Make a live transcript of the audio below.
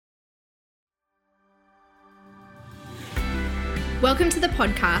Welcome to the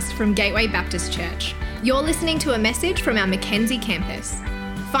podcast from Gateway Baptist Church. You're listening to a message from our Mackenzie campus.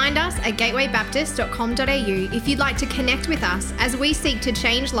 Find us at gatewaybaptist.com.au if you'd like to connect with us as we seek to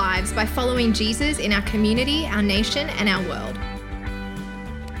change lives by following Jesus in our community, our nation, and our world.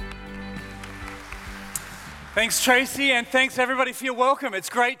 Thanks, Tracy, and thanks everybody for your welcome.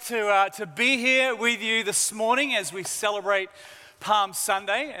 It's great to be here with you this morning as we celebrate Palm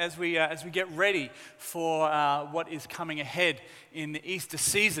Sunday, as we get ready for what is coming ahead in the Easter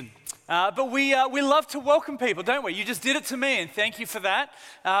season. But we love to welcome people, don't we? You just did it to me, and thank you for that.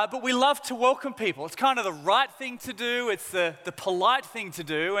 But we love to welcome people. It's kind of the right thing to do. It's the polite thing to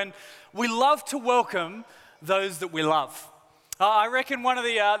do, and we love to welcome those that we love. I reckon one of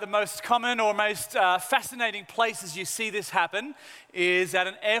the most common or most fascinating places you see this happen is at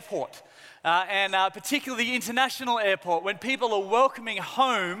an airport. And particularly the international airport, when people are welcoming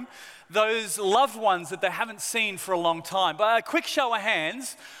home those loved ones that they haven't seen for a long time. By a quick show of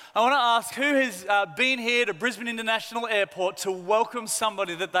hands, I want to ask who has been here to Brisbane International Airport to welcome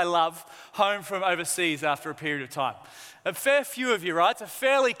somebody that they love home from overseas after a period of time. A fair few of you, right? It's a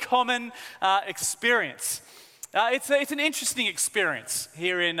fairly common experience. It's an interesting experience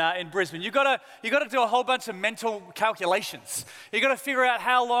here in Brisbane. You've got to do a whole bunch of mental calculations. You've got to figure out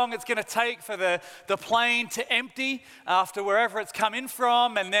how long it's going to take for the plane to empty after wherever it's come in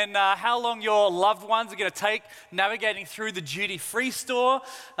from, and then how long your loved ones are going to take navigating through the duty-free store,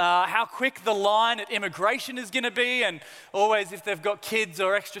 how quick the line at immigration is going to be, and always if they've got kids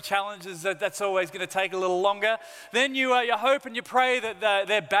or extra challenges, that's always going to take a little longer. Then you hope and you pray that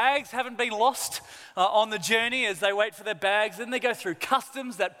their bags haven't been lost on the journey as they wait for their bags. Then they go through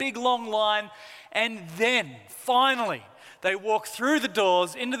customs, that big long line, and then finally they walk through the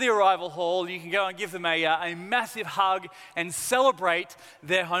doors into the arrival hall. You can go and give them a massive hug and celebrate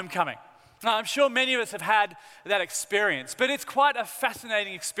their homecoming. Now, I'm sure many of us have had that experience, but it's quite a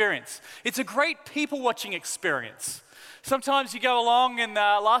fascinating experience. It's a great people-watching experience. Sometimes you go along, and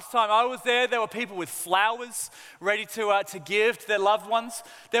last time I was there were people with flowers ready to give to their loved ones.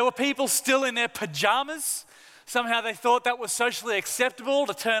 There were people still in their pajamas. Somehow they thought that was socially acceptable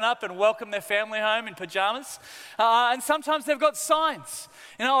to turn up and welcome their family home in pajamas. And sometimes they've got signs.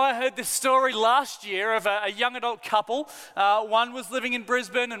 You know, I heard this story last year of a young adult couple. One was living in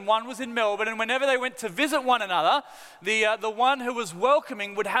Brisbane and one was in Melbourne. And whenever they went to visit one another, the one who was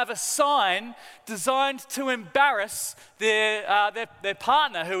welcoming would have a sign designed to embarrass their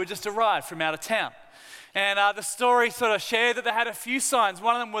partner who had just arrived from out of town. And the story sort of shared that they had a few signs.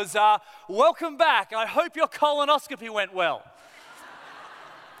 One of them was, welcome back, I hope your colonoscopy went well.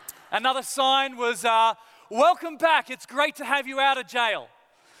 Another sign was, welcome back, it's great to have you out of jail.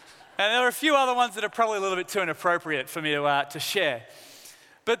 And there are a few other ones that are probably a little bit too inappropriate for me to share.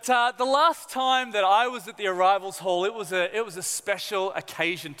 But the last time that I was at the arrivals hall, it was a special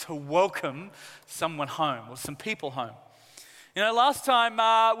occasion to welcome someone home, or some people home. You know, last time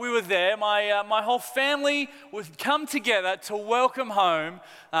we were there, my whole family would come together to welcome home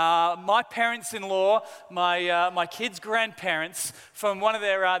my parents-in-law, my kids' grandparents from one of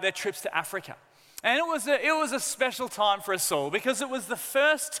their trips to Africa. And it was a special time for us all because it was the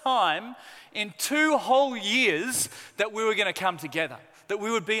first time in 2 whole years that we were going to come together, that we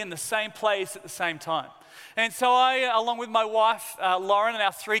would be in the same place at the same time. And so I, along with my wife, Lauren, and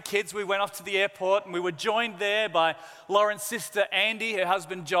our 3 kids, we went off to the airport, and we were joined there by Lauren's sister, Andy, her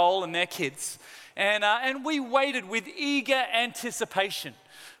husband, Joel, and their kids. And we waited with eager anticipation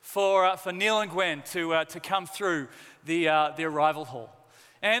for Neil and Gwen to come through the arrival hall.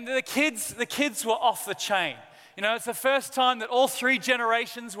 And the kids were off the chain. You know, it's the first time that all 3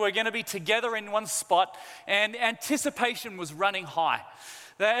 generations were going to be together in one spot, and anticipation was running high.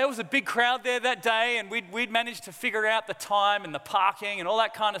 There was a big crowd there that day, and we'd managed to figure out the time and the parking and all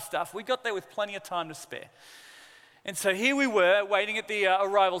that kind of stuff. We got there with plenty of time to spare. And so here we were waiting at the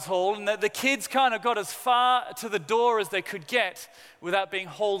arrivals hall, and the kids kind of got as far to the door as they could get without being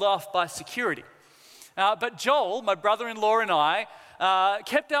hauled off by security. But Joel, my brother-in-law, and I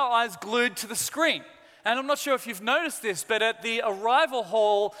kept our eyes glued to the screen. And I'm not sure if you've noticed this, but at the arrival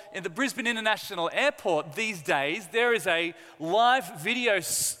hall in the Brisbane International Airport these days, there is a live video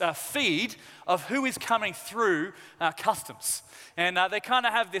feed of who is coming through customs. And they kind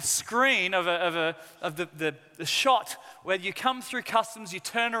of have this screen of the shot where you come through customs, you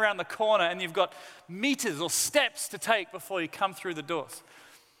turn around the corner, and you've got meters or steps to take before you come through the doors.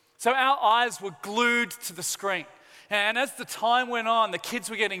 So our eyes were glued to the screen. And as the time went on, the kids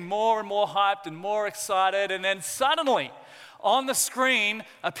were getting more and more hyped and more excited. And then suddenly, on the screen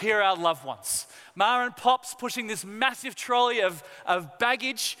appear our loved ones. Ma and Pop's pushing this massive trolley of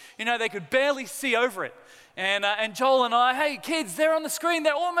baggage. You know, they could barely see over it. And Joel and I, hey kids, they're on the screen,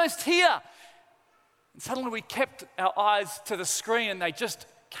 they're almost here. And suddenly we kept our eyes to the screen and they just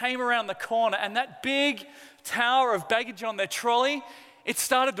came around the corner, and that big tower of baggage on their trolley, it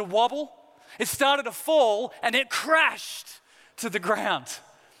started to wobble, it started to fall, and it crashed to the ground.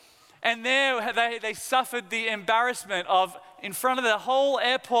 And there they suffered the embarrassment of, in front of the whole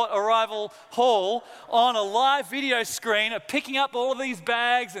airport arrival hall, on a live video screen, of picking up all of these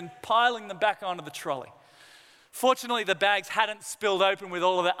bags and piling them back onto the trolley. Fortunately, the bags hadn't spilled open with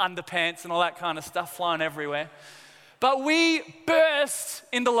all of the underpants and all that kind of stuff flying everywhere. But we burst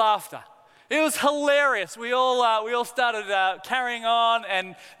into laughter. It was hilarious. We all started carrying on,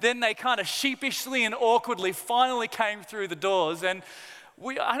 and then they kind of sheepishly and awkwardly finally came through the doors. And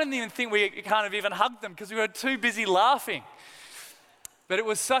I don't even think we kind of even hugged them because we were too busy laughing. But it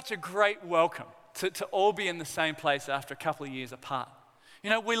was such a great welcome to all be in the same place after a couple of years apart. You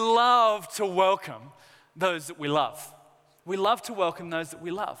know, we love to welcome those that we love. We love to welcome those that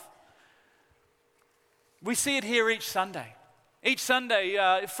we love. We see it here each Sunday. Each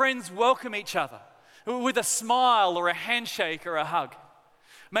Sunday, friends welcome each other with a smile or a handshake or a hug.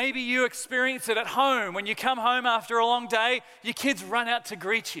 Maybe you experience it at home. When you come home after a long day, your kids run out to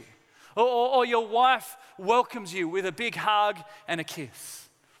greet you. Or your wife welcomes you with a big hug and a kiss.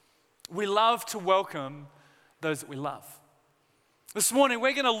 We love to welcome those that we love. This morning,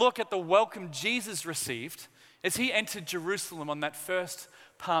 we're going to look at the welcome Jesus received as he entered Jerusalem on that first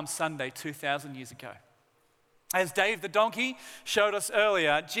Palm Sunday 2,000 years ago. As Dave the donkey showed us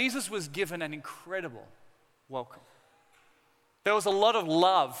earlier, Jesus was given an incredible welcome. There was a lot of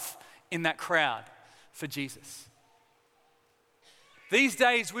love in that crowd for Jesus. These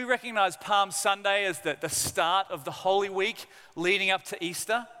days, we recognize Palm Sunday as the start of the Holy Week leading up to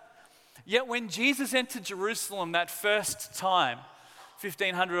Easter. Yet when Jesus entered Jerusalem that first time,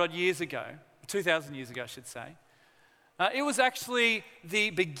 1,500 odd years ago, 2,000 years ago, I should say, it was actually the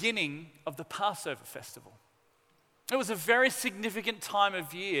beginning of the Passover festival. It was a very significant time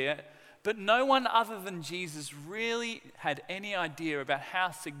of year, but no one other than Jesus really had any idea about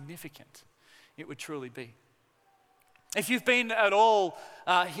how significant it would truly be. If you've been at all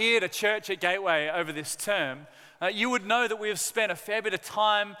here to church at Gateway over this term, you would know that we have spent a fair bit of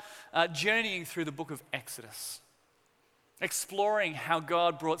time journeying through the book of Exodus, exploring how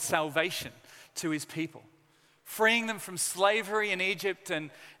God brought salvation to his people, freeing them from slavery in Egypt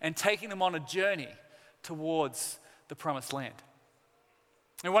and taking them on a journey towards the promised land.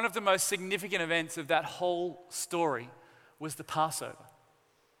 And one of the most significant events of that whole story was the Passover.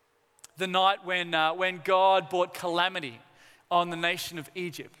 The night when God brought calamity on the nation of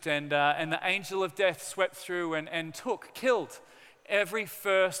Egypt, and the angel of death swept through and killed every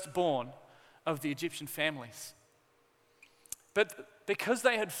firstborn of the Egyptian families. But because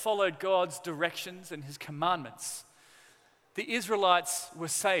they had followed God's directions and his commandments, the Israelites were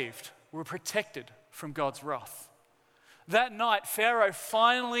saved, were protected from God's wrath. That night, Pharaoh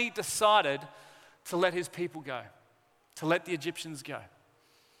finally decided to let his people go, to let the Egyptians go.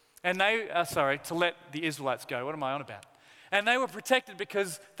 And to let the Israelites go. What am I on about? And they were protected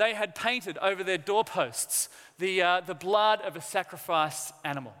because they had painted over their doorposts the blood of a sacrificed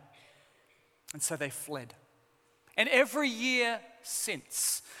animal. And so they fled. And every year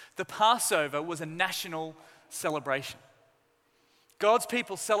since, the Passover was a national celebration. God's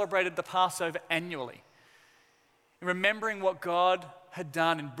people celebrated the Passover annually, remembering what God had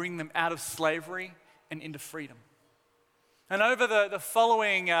done and bring them out of slavery and into freedom. And over the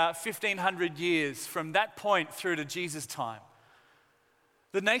following 1,500 years, from that point through to Jesus' time,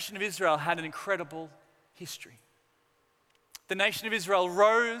 the nation of Israel had an incredible history. The nation of Israel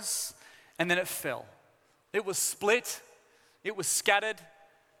rose and then it fell. It was split, it was scattered,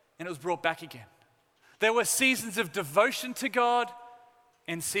 and it was brought back again. There were seasons of devotion to God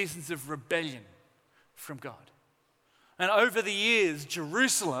and seasons of rebellion from God. And over the years,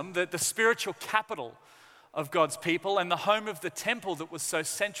 Jerusalem, the spiritual capital of God's people and the home of the temple that was so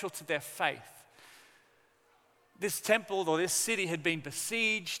central to their faith, this temple or this city had been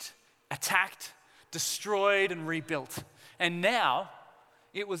besieged, attacked, destroyed, and rebuilt. And now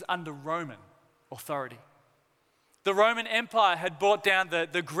it was under Roman authority. The Roman Empire had brought down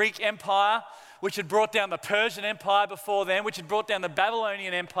the Greek Empire, which had brought down the Persian Empire before them, which had brought down the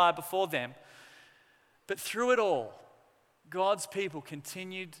Babylonian Empire before them. But through it all, God's people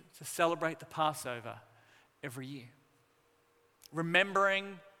continued to celebrate the Passover every year,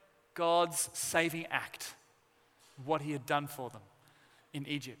 remembering God's saving act, what he had done for them in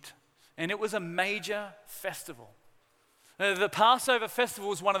Egypt. And it was a major festival. The Passover festival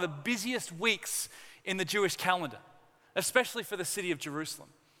was one of the busiest weeks in the Jewish calendar, especially for the city of Jerusalem.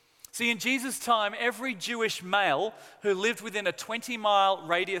 See, in Jesus' time, every Jewish male who lived within a 20-mile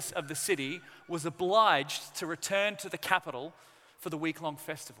radius of the city was obliged to return to the capital for the week-long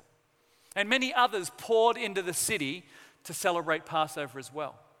festival. And many others poured into the city to celebrate Passover as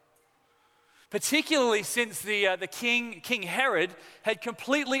well. Particularly since King Herod had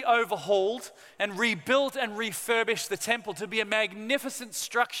completely overhauled and rebuilt and refurbished the temple to be a magnificent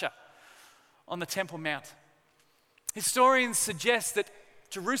structure on the Temple Mount. Historians suggest that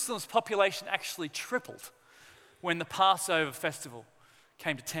Jerusalem's population actually tripled when the Passover festival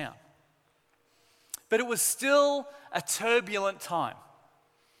came to town. But it was still a turbulent time,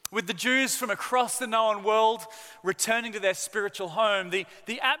 with the Jews from across the known world returning to their spiritual home.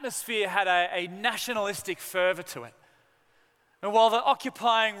 The atmosphere had a nationalistic fervor to it. And while the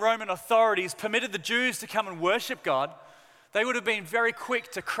occupying Roman authorities permitted the Jews to come and worship God, they would have been very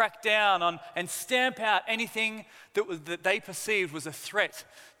quick to crack down on and stamp out anything that they perceived was a threat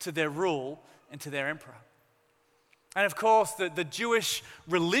to their rule and to their emperor. And of course, the Jewish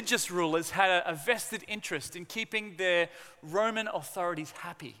religious rulers had a vested interest in keeping their Roman authorities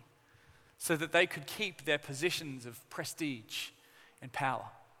happy so that they could keep their positions of prestige and power.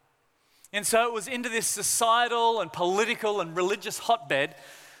 And so it was into this societal and political and religious hotbed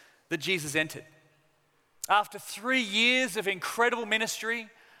that Jesus entered. After 3 years of incredible ministry,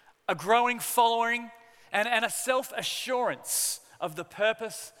 a growing following, and a self-assurance of the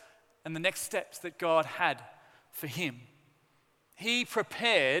purpose and the next steps that God had for him, he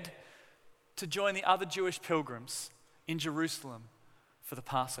prepared to join the other Jewish pilgrims in Jerusalem for the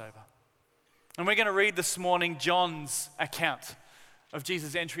Passover. And we're going to read this morning John's account of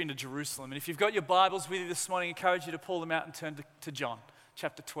Jesus' entry into Jerusalem. And if you've got your Bibles with you this morning, I encourage you to pull them out and turn to John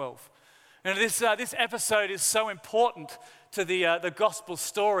chapter 12. And this episode is so important to the gospel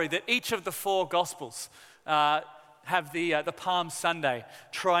story that each of the 4 gospels have the Palm Sunday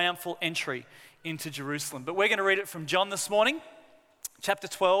triumphal entry into Jerusalem. But we're going to read it from John this morning, chapter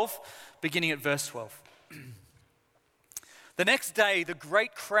 12, beginning at verse 12. The next day, the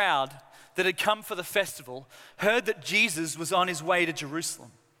great crowd that had come for the festival heard that Jesus was on his way to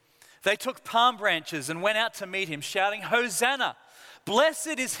Jerusalem. They took palm branches and went out to meet him, shouting, "Hosanna!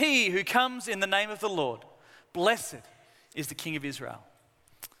 Blessed is he who comes in the name of the Lord. Blessed is the King of Israel."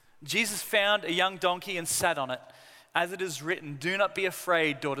 Jesus found a young donkey and sat on it. As it is written, "Do not be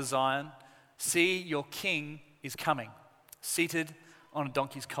afraid, daughter Zion. See, your king is coming, seated on a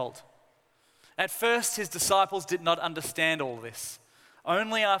donkey's colt." At first, his disciples did not understand all this.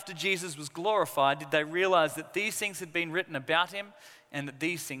 Only after Jesus was glorified did they realize that these things had been written about him and that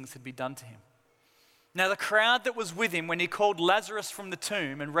these things had been done to him. Now the crowd that was with him when he called Lazarus from the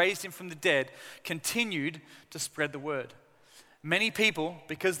tomb and raised him from the dead continued to spread the word. Many people,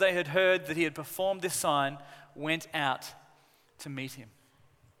 because they had heard that he had performed this sign, went out to meet him.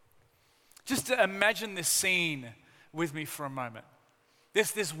 Just to imagine this scene with me for a moment.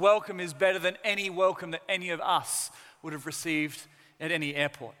 This welcome is better than any welcome that any of us would have received at any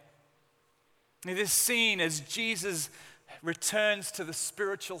airport. Now, this scene as Jesus returns to the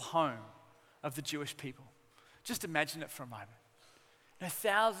spiritual home of the Jewish people. Just imagine it for a moment. Now,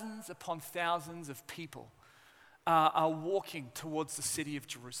 thousands upon thousands of people are walking towards the city of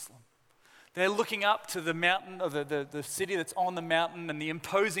Jerusalem. They're looking up to the mountain, or the city that's on the mountain, and the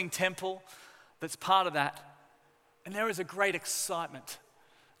imposing temple that's part of that. And there is a great excitement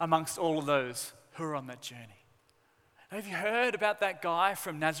amongst all of those who are on that journey. Have you heard about that guy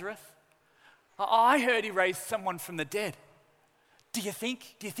from Nazareth? I heard he raised someone from the dead. Do you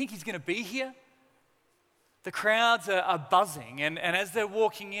think he's going to be here? The crowds are buzzing, and as they're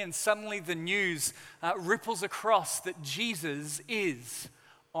walking in, suddenly the news ripples across that Jesus is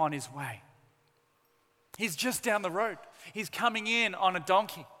on his way. He's just down the road. He's coming in on a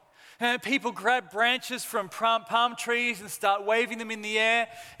donkey. And people grab branches from palm trees and start waving them in the air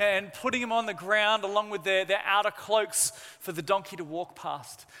and putting them on the ground along with their outer cloaks for the donkey to walk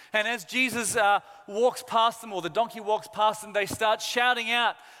past. And as Jesus walks past them, or the donkey walks past them, they start shouting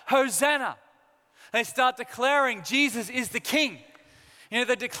out, "Hosanna!" They start declaring Jesus is the King. They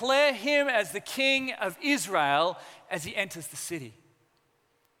declare him as the King of Israel as he enters the city.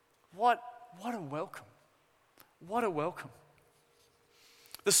 What a welcome. What a welcome.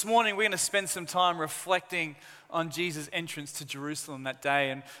 This morning, we're going to spend some time reflecting on Jesus' entrance to Jerusalem that day.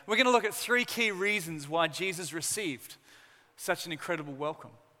 And we're going to look at 3 key reasons why Jesus received such an incredible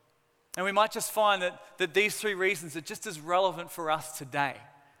welcome. And we might just find that these 3 reasons are just as relevant for us today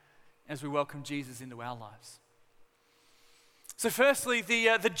as we welcome Jesus into our lives. So firstly,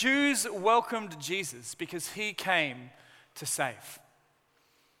 the Jews welcomed Jesus because he came to save.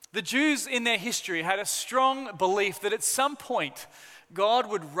 The Jews in their history had a strong belief that at some point God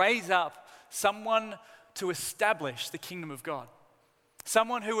would raise up someone to establish the kingdom of God.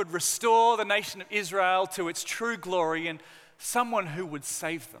 Someone who would restore the nation of Israel to its true glory, and someone who would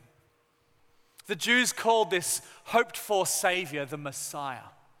save them. The Jews called this hoped-for Savior the Messiah.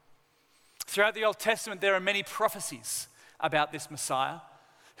 Throughout the Old Testament, there are many prophecies about this Messiah,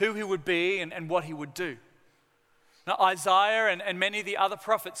 who he would be and what he would do. Now, Isaiah and many of the other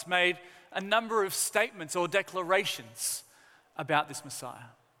prophets made a number of statements or declarations about this Messiah.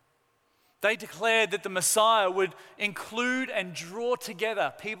 They declared that the Messiah would include and draw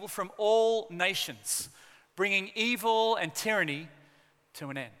together people from all nations, bringing evil and tyranny to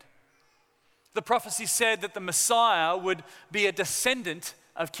an end. The prophecy said that the Messiah would be a descendant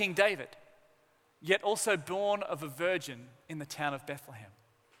of King David, yet also born of a virgin in the town of Bethlehem.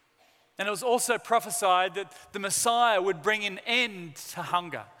 And it was also prophesied that the Messiah would bring an end to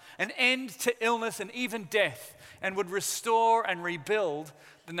hunger, an end to illness and even death, and would restore and rebuild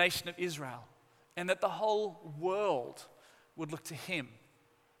the nation of Israel, and that the whole world would look to him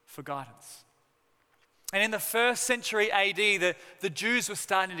for guidance. And in the 1st century AD, the Jews were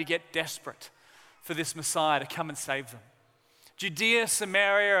starting to get desperate for this Messiah to come and save them. Judea,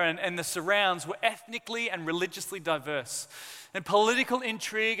 Samaria, and the surrounds were ethnically and religiously diverse, and political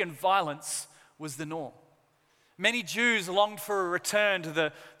intrigue and violence was the norm. Many Jews longed for a return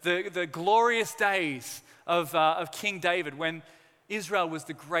to the glorious days of King David, when Israel was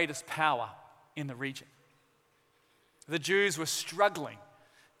the greatest power in the region. The Jews were struggling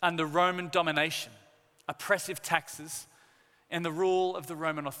under Roman domination, oppressive taxes, and the rule of the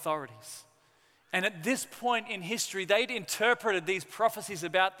Roman authorities. And at this point in history, they'd interpreted these prophecies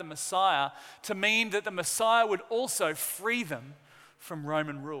about the Messiah to mean that the Messiah would also free them from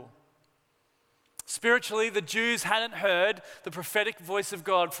Roman rule. Spiritually, the Jews hadn't heard the prophetic voice of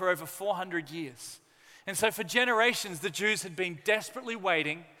God for over 400 years. And so for generations, the Jews had been desperately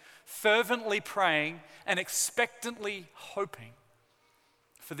waiting, fervently praying, and expectantly hoping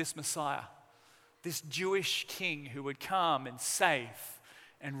for this Messiah, this Jewish king who would come and save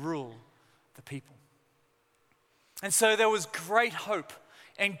and rule the people. And so there was great hope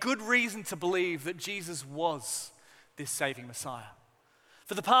and good reason to believe that Jesus was this saving Messiah.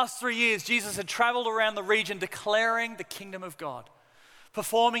 For the past 3 years, Jesus had traveled around the region declaring the kingdom of God,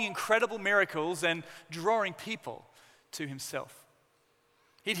 performing incredible miracles and drawing people to himself.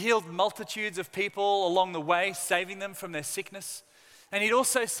 He'd healed multitudes of people along the way, saving them from their sickness. And he'd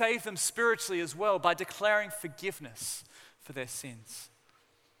also saved them spiritually as well by declaring forgiveness for their sins.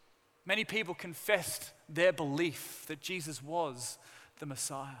 Many people confessed their belief that Jesus was the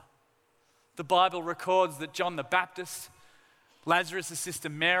Messiah. The Bible records that John the Baptist, Lazarus' sister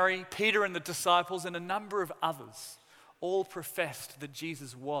Mary, Peter and the disciples, and a number of others all professed that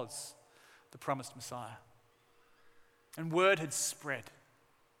Jesus was the promised Messiah. And word had spread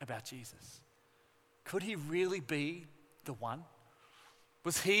about Jesus. Could he really be the one?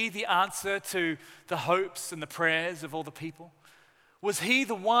 Was he the answer to the hopes and the prayers of all the people? Was he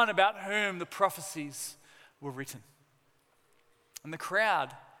the one about whom the prophecies were written? And the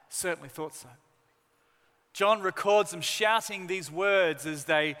crowd certainly thought so. John records them shouting these words as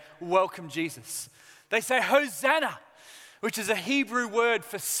they welcome Jesus. They say, "Hosanna," which is a Hebrew word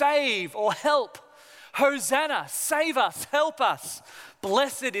for save or help. Hosanna, save us, help us.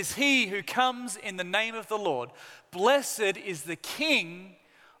 Blessed is he who comes in the name of the Lord. Blessed is the King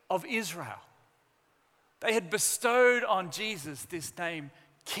of Israel. They had bestowed on Jesus this name,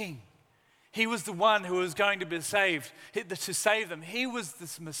 King. He was the one who was going to be saved, to save them. He was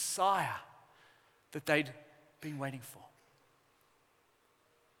this Messiah that they'd been waiting for.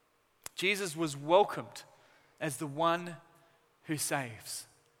 Jesus was welcomed as the one who saves.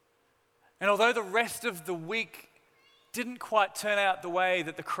 And although the rest of the week didn't quite turn out the way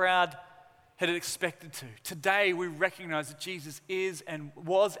that the crowd had expected to, today we recognize that Jesus is and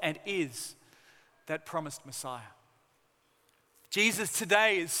was and is that promised Messiah. Jesus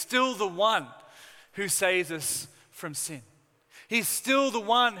today is still the one who saves us from sin. He's still the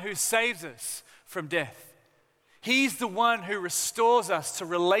one who saves us from death. He's the one who restores us to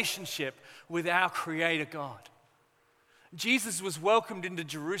relationship with our Creator God. Jesus was welcomed into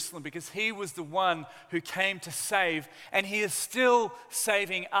Jerusalem because he was the one who came to save, and he is still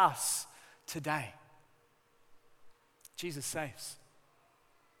saving us today. Jesus saves.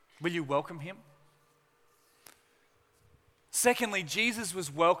 Will you welcome him? Secondly, Jesus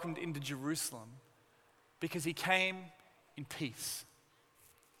was welcomed into Jerusalem because he came in peace.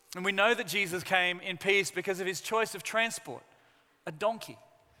 And we know that Jesus came in peace because of his choice of transport, a donkey.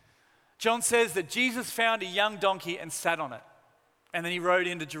 John says that Jesus found a young donkey and sat on it. And then he rode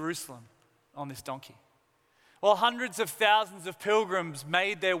into Jerusalem on this donkey. While hundreds of thousands of pilgrims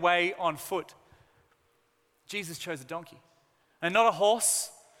made their way on foot, Jesus chose a donkey. And not a horse,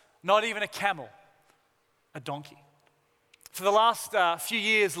 not even a camel, a donkey. For the last few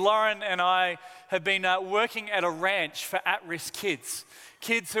years, Lauren and I have been working at a ranch for at-risk kids.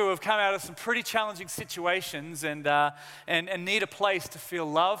 Kids who have come out of some pretty challenging situations and need a place to feel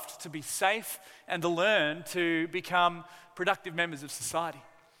loved, to be safe, and to learn to become productive members of society.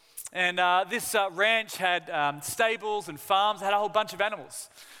 And this ranch had stables and farms, had a whole bunch of animals.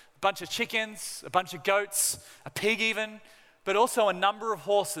 A bunch of chickens, a bunch of goats, a pig even, but also a number of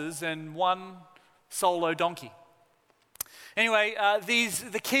horses and one solo donkey. Anyway,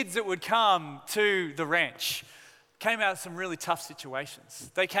 the kids that would come to the ranch came out of some really tough situations.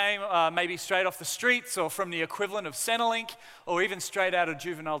 They came maybe straight off the streets or from the equivalent of Centrelink or even straight out of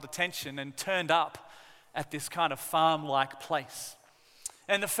juvenile detention and turned up at this kind of farm-like place.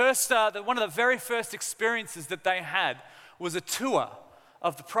 And one of the very first experiences that they had was a tour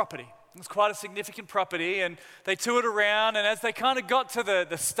of the property. It was quite a significant property, and they toured around, and as they kind of got to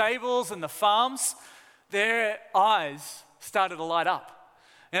the stables and the farms, their eyes started to light up.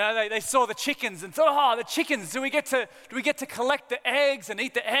 You know, they saw the chickens and thought, oh, the chickens, do we get to collect the eggs and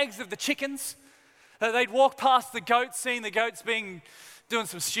eat the eggs of the chickens? They'd walk past the goats, seeing the goats doing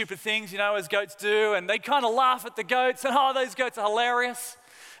some stupid things, you know, as goats do, and they'd kind of laugh at the goats, and oh, those goats are hilarious.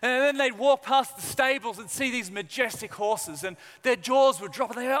 And then they'd walk past the stables and see these majestic horses, and their jaws would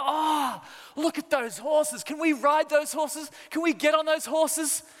drop, and they'd go, oh, look at those horses. Can we ride those horses? Can we get on those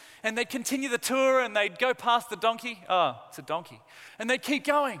horses? And they'd continue the tour, and they'd go past the donkey. Oh, it's a donkey. And they'd keep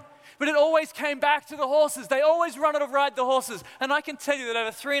going. But it always came back to the horses. They always wanted to ride the horses. And I can tell you that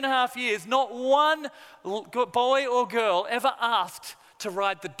over 3.5 years, not one boy or girl ever asked to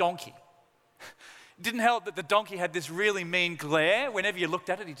ride the donkey. It didn't help that the donkey had this really mean glare. Whenever you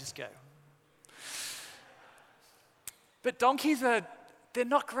looked at it, he'd just go. But donkeys they're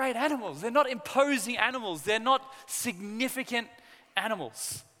not great animals. They're not imposing animals. They're not significant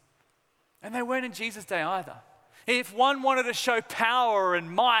animals. And they weren't in Jesus' day either. If one wanted to show power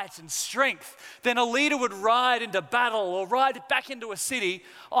and might and strength, then a leader would ride into battle or ride back into a city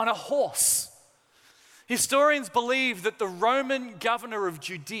on a horse. Historians believe that the Roman governor of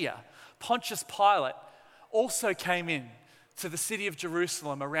Judea, Pontius Pilate, also came in to the city of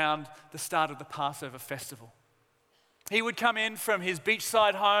Jerusalem around the start of the Passover festival. He would come in from his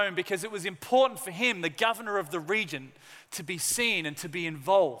beachside home because it was important for him, the governor of the region, to be seen and to be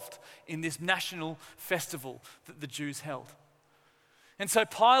involved in this national festival that the Jews held. And so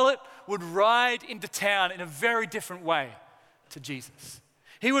Pilate would ride into town in a very different way to Jesus.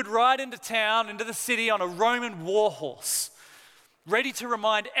 He would ride into town, into the city on a Roman war horse, ready to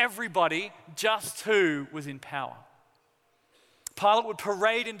remind everybody just who was in power. Pilate would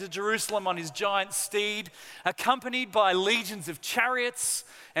parade into Jerusalem on his giant steed, accompanied by legions of chariots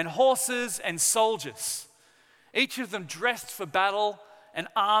and horses and soldiers, each of them dressed for battle and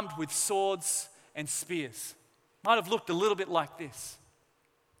armed with swords and spears. Might have looked a little bit like this.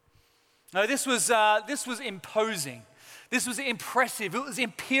 No, this was imposing. This was impressive. It was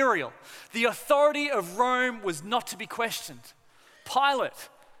imperial. The authority of Rome was not to be questioned. Pilate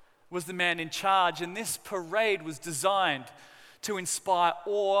was the man in charge, and this parade was designed to inspire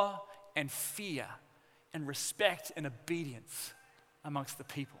awe and fear and respect and obedience amongst the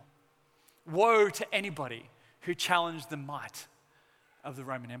people. Woe to anybody who challenged the might of the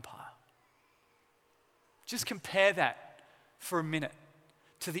Roman Empire. Just compare that for a minute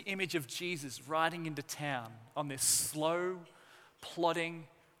to the image of Jesus riding into town on this slow, plodding,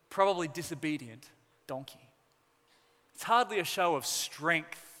 probably disobedient donkey. It's hardly a show of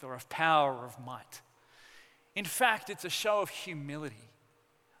strength or of power or of might. In fact, it's a show of humility,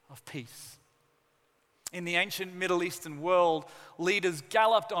 of peace. In the ancient Middle Eastern world, leaders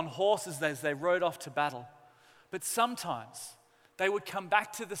galloped on horses as they rode off to battle. But sometimes they would come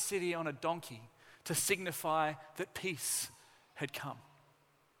back to the city on a donkey to signify that peace had come.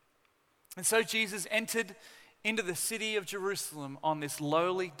 And so Jesus entered into the city of Jerusalem on this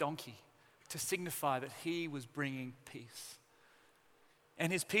lowly donkey to signify that he was bringing peace.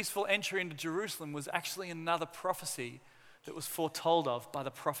 And his peaceful entry into Jerusalem was actually another prophecy that was foretold of by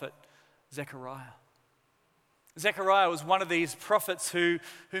the prophet Zechariah. Zechariah was one of these prophets who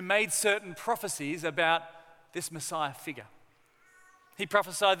made certain prophecies about this Messiah figure. He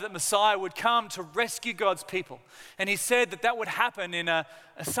prophesied that Messiah would come to rescue God's people. And he said that would happen in a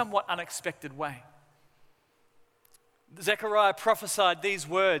somewhat unexpected way. Zechariah prophesied these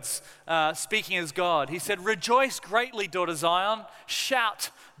words, speaking as God. He said, "Rejoice greatly, daughter Zion.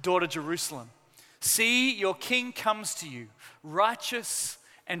 Shout, daughter Jerusalem. See, your king comes to you, righteous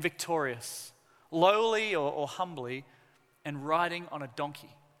and victorious, lowly or humbly, and riding on a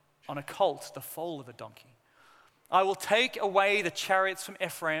donkey, on a colt, the foal of a donkey. I will take away the chariots from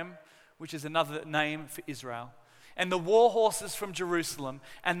Ephraim," which is another name for Israel, "and the war horses from Jerusalem,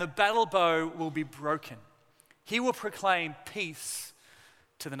 and the battle bow will be broken. He will proclaim peace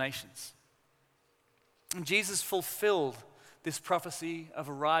to the nations." And Jesus fulfilled this prophecy of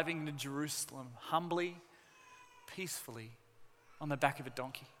arriving in Jerusalem humbly, peacefully, on the back of a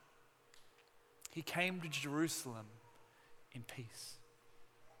donkey. He came to Jerusalem in peace.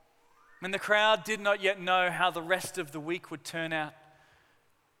 And the crowd did not yet know how the rest of the week would turn out,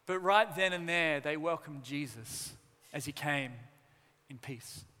 but right then and there they welcomed Jesus as he came in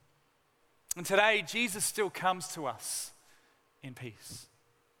peace. And today, Jesus still comes to us in peace.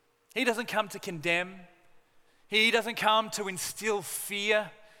 He doesn't come to condemn. He doesn't come to instill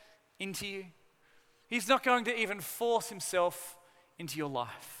fear into you. He's not going to even force himself into your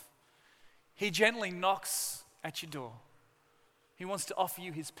life. He gently knocks at your door. He wants to offer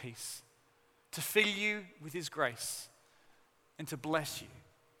you his peace, to fill you with his grace, and to bless you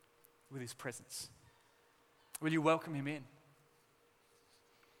with his presence. Will you welcome him in?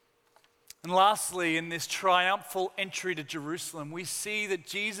 And lastly, in this triumphal entry to Jerusalem, we see that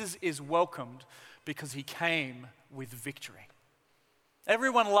Jesus is welcomed because he came with victory.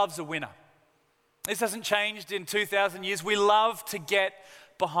 Everyone loves a winner. This hasn't changed in 2,000 years. We love to get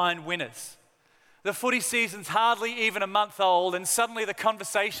behind winners. The footy season's hardly even a month old, and suddenly the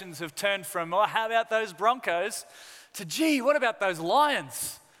conversations have turned from, "Oh, how about those Broncos?" to, "Gee, what about those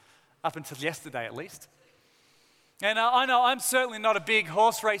Lions?" Up until yesterday, at least. And I know I'm certainly not a big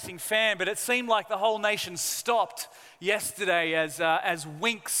horse racing fan, but it seemed like the whole nation stopped yesterday as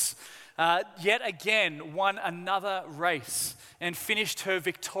Winx yet again won another race and finished her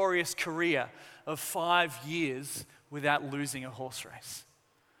victorious career of 5 years without losing a horse race.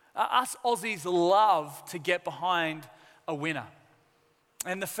 Us Aussies love to get behind a winner.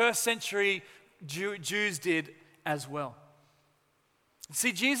 And the first century Jews did as well.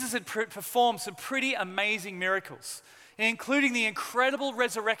 See, Jesus had performed some pretty amazing miracles, including the incredible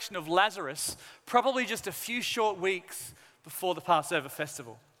resurrection of Lazarus, probably just a few short weeks before the Passover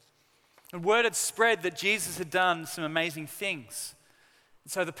festival. And word had spread that Jesus had done some amazing things.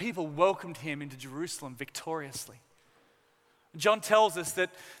 And so the people welcomed him into Jerusalem victoriously. John tells us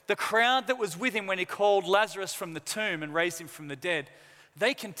that the crowd that was with him when he called Lazarus from the tomb and raised him from the dead,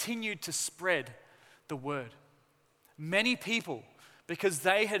 they continued to spread the word. Many people, because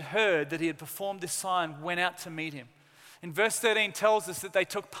they had heard that he had performed this sign, went out to meet him. In verse 13 tells us that they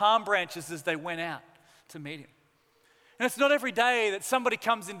took palm branches as they went out to meet him. And it's not every day that somebody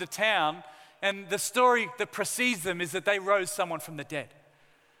comes into town and the story that precedes them is that they rose someone from the dead.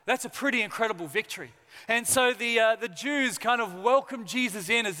 That's a pretty incredible victory. And so the Jews kind of welcomed Jesus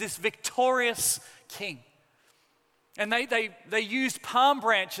in as this victorious king. And they used palm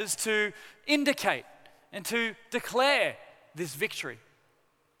branches to indicate and to declare this victory.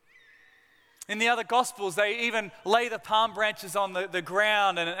 In the other Gospels, they even lay the palm branches on the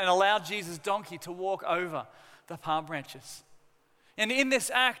ground and allow Jesus' donkey to walk over the palm branches. And in this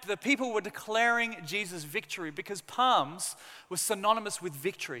act, the people were declaring Jesus' victory because palms were synonymous with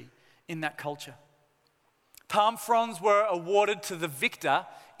victory in that culture. Palm fronds were awarded to the victor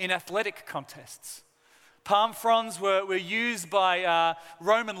in athletic contests. Palm fronds were used by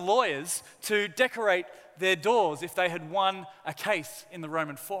Roman lawyers to decorate their doors if they had won a case in the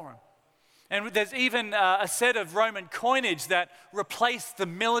Roman Forum. And there's even a set of Roman coinage that replaced the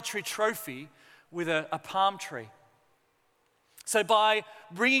military trophy with a palm tree. So by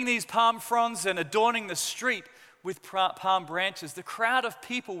bringing these palm fronds and adorning the street with palm branches, the crowd of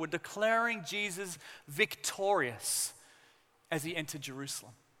people were declaring Jesus victorious as he entered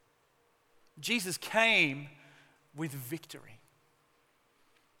Jerusalem. Jesus came with victory.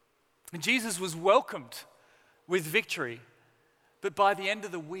 And Jesus was welcomed with victory, but by the end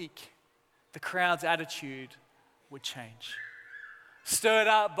of the week, the crowd's attitude would change. Stirred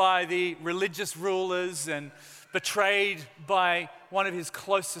up by the religious rulers and betrayed by one of his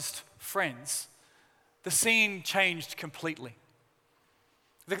closest friends, the scene changed completely.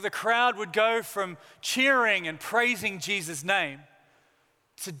 The crowd would go from cheering and praising Jesus' name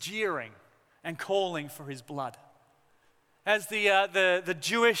to jeering and calling for his blood. As the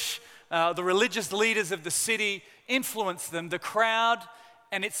Jewish, the religious leaders of the city influenced them, the crowd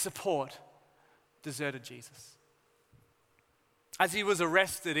and its support deserted Jesus. As he was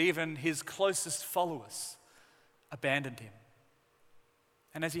arrested, even his closest followers abandoned him.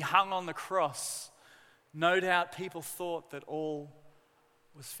 And as he hung on the cross, no doubt people thought that all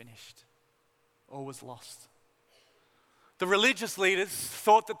was finished, all was lost. The religious leaders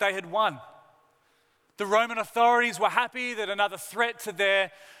thought that they had won. The Roman authorities were happy that another threat to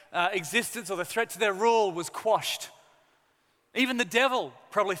their existence or the threat to their rule was quashed. Even the devil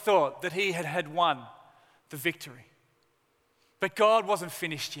probably thought that he had won the victory. But God wasn't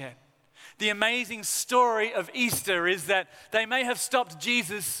finished yet. The amazing story of Easter is that they may have stopped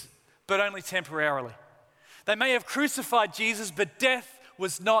Jesus, but only temporarily. They may have crucified Jesus, but death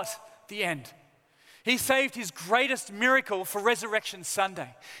was not the end. He saved his greatest miracle for Resurrection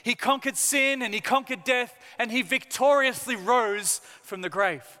Sunday. He conquered sin and he conquered death, and he victoriously rose from the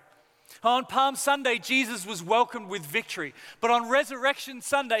grave. On Palm Sunday, Jesus was welcomed with victory. But on Resurrection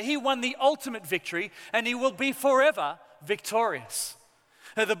Sunday, he won the ultimate victory, and he will be forever victorious.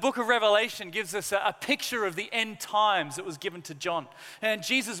 The book of Revelation gives us a picture of the end times that was given to John. And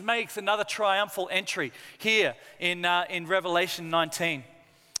Jesus makes another triumphal entry here in Revelation 19.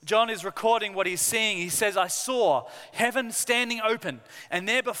 John is recording what he's seeing. He says, I saw heaven standing open, and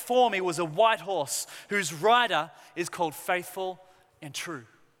there before me was a white horse whose rider is called Faithful and True.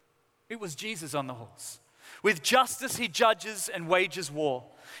 It was Jesus on the horse. With justice he judges and wages war.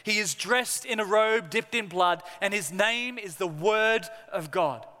 He is dressed in a robe dipped in blood, and his name is the Word of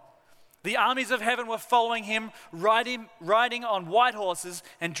God. The armies of heaven were following him, riding on white horses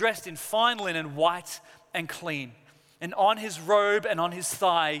and dressed in fine linen, white and clean. And on his robe and on his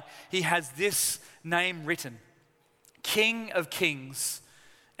thigh, he has this name written: King of Kings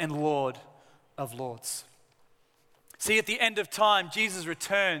and Lord of Lords. See, at the end of time, Jesus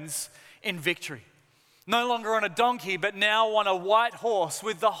returns in victory. No longer on a donkey, but now on a white horse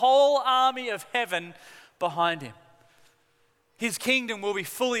with the whole army of heaven behind him. His kingdom will be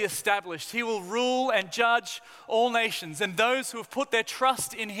fully established. He will rule and judge all nations, and those who have put their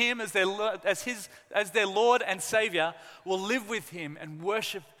trust in him as their Lord and Savior will live with him and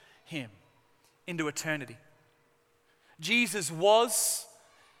worship him into eternity. Jesus was,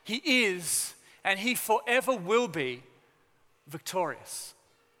 he is, and he forever will be victorious.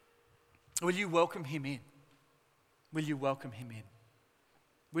 Will you welcome him in? Will you welcome him in?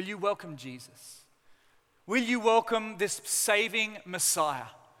 Will you welcome Jesus? Will you welcome this saving Messiah,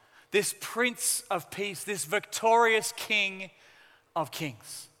 this Prince of Peace, this victorious King of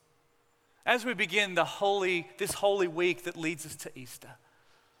Kings? As we begin this holy week that leads us to Easter,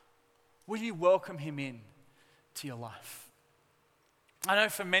 will you welcome him in to your life? I know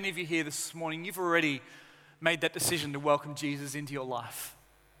for many of you here this morning, you've already made that decision to welcome Jesus into your life.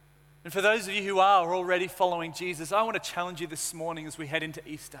 And for those of you who are already following Jesus, I want to challenge you this morning as we head into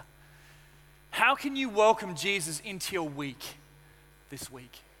Easter. How can you welcome Jesus into your week this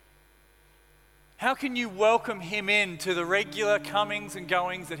week? How can you welcome him into the regular comings and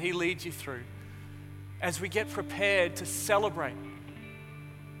goings that he leads you through as we get prepared to celebrate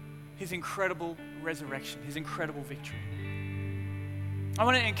his incredible resurrection, his incredible victory? I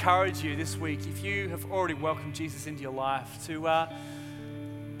want to encourage you this week, if you have already welcomed Jesus into your life,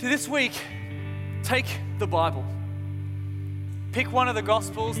 to this week, take the Bible. Pick one of the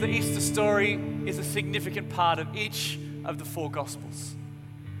Gospels. The Easter story is a significant part of each of the 4 Gospels.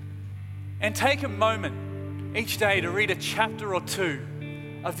 And take a moment each day to read a chapter or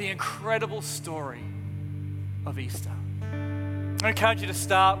 2 of the incredible story of Easter. I encourage you to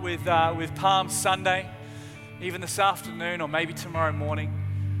start with Palm Sunday, even this afternoon or maybe tomorrow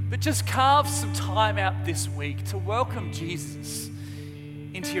morning. But just carve some time out this week to welcome Jesus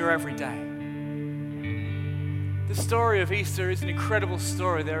into your everyday. The story of Easter is an incredible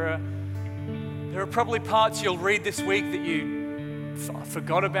story. There are probably parts you'll read this week that you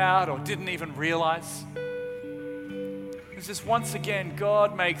forgot about or didn't even realize. It's just once again,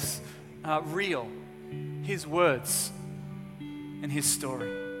 God makes real his words and his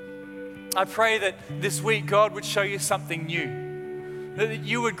story. I pray that this week God would show you something new, that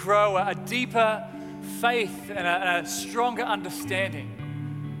you would grow a deeper faith and a stronger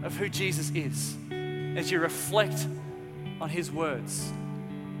understanding of who Jesus is as you reflect on his words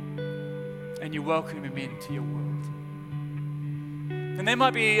and you welcome him into your world. And there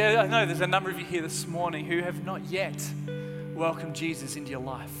might be, I know there's a number of you here this morning who have not yet welcomed Jesus into your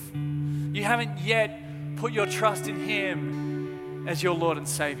life. You haven't yet put your trust in him as your Lord and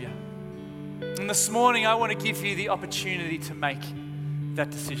Savior. And this morning I want to give you the opportunity to make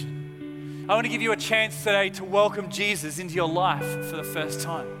that decision. I want to give you a chance today to welcome Jesus into your life for the first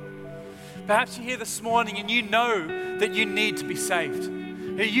time. Perhaps you're here this morning and you know that you need to be saved.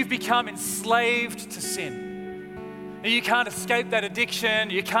 You've become enslaved to sin. You can't escape that addiction.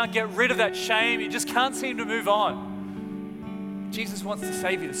 You can't get rid of that shame. You just can't seem to move on. Jesus wants to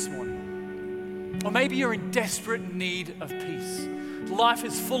save you this morning. Or maybe you're in desperate need of peace. Life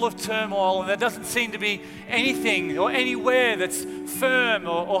is full of turmoil and there doesn't seem to be anything or anywhere that's firm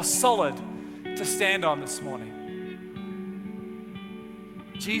or solid to stand on this morning.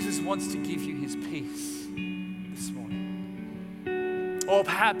 Jesus wants to give you his peace this morning. Or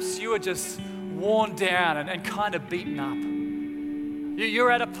perhaps you are just worn down and kind of beaten up.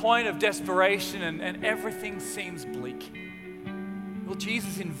 You're at a point of desperation and everything seems bleak. Well,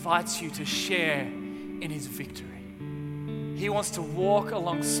 Jesus invites you to share in his victory. He wants to walk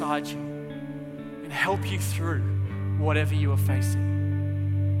alongside you and help you through whatever you are facing.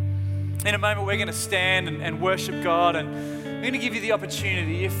 In a moment, we're going to stand and worship God, and I'm going to give you the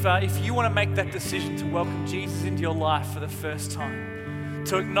opportunity, if you want to make that decision to welcome Jesus into your life for the first time,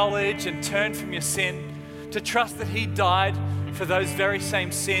 to acknowledge and turn from your sin, to trust that he died for those very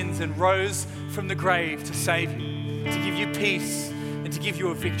same sins and rose from the grave to save you, to give you peace and to give you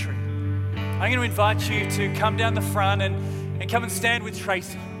a victory. I'm going to invite you to come down the front and come and stand with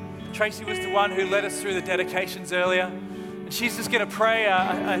Tracy. Tracy was the one who led us through the dedications earlier. And she's just going to pray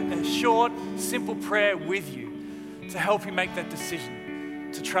a short, simple prayer with you to help you make that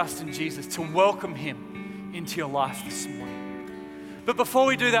decision to trust in Jesus, to welcome him into your life this morning. But before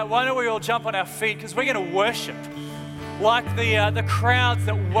we do that, why don't we all jump on our feet, because we're going to worship like the crowds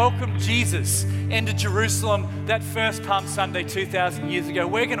that welcomed Jesus into Jerusalem that first Palm Sunday 2,000 years ago.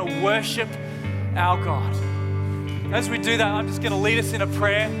 We're going to worship our God. As we do that, I'm just going to lead us in a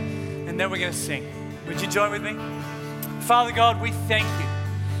prayer and then we're going to sing. Would you join with me? Father God, we thank you.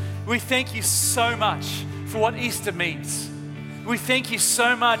 We thank you so much for what Easter means. We thank you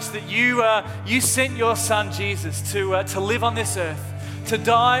so much that you sent your son Jesus to live on this earth, to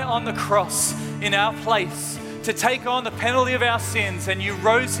die on the cross in our place, to take on the penalty of our sins, and you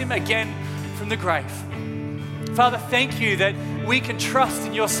rose him again from the grave. Father, thank you that we can trust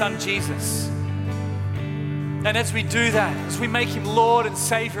in your son Jesus. And as we do that, as we make him Lord and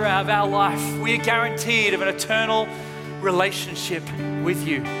Savior of our life, we are guaranteed of an eternal relationship with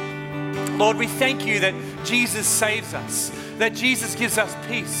you. Lord, we thank you that Jesus saves us, that Jesus gives us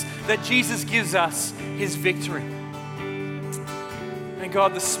peace, that Jesus gives us his victory. And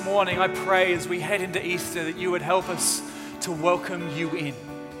God, this morning I pray as we head into Easter that you would help us to welcome you in.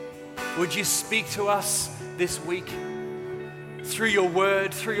 Would you speak to us this week through your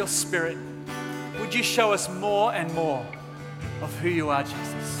word, through your spirit? Would you show us more and more of who you are,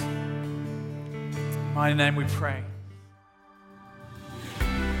 Jesus? In my name we pray.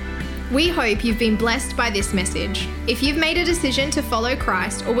 We hope you've been blessed by this message. If you've made a decision to follow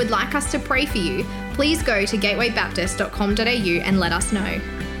Christ or would like us to pray for you, please go to gatewaybaptist.com.au and let us know.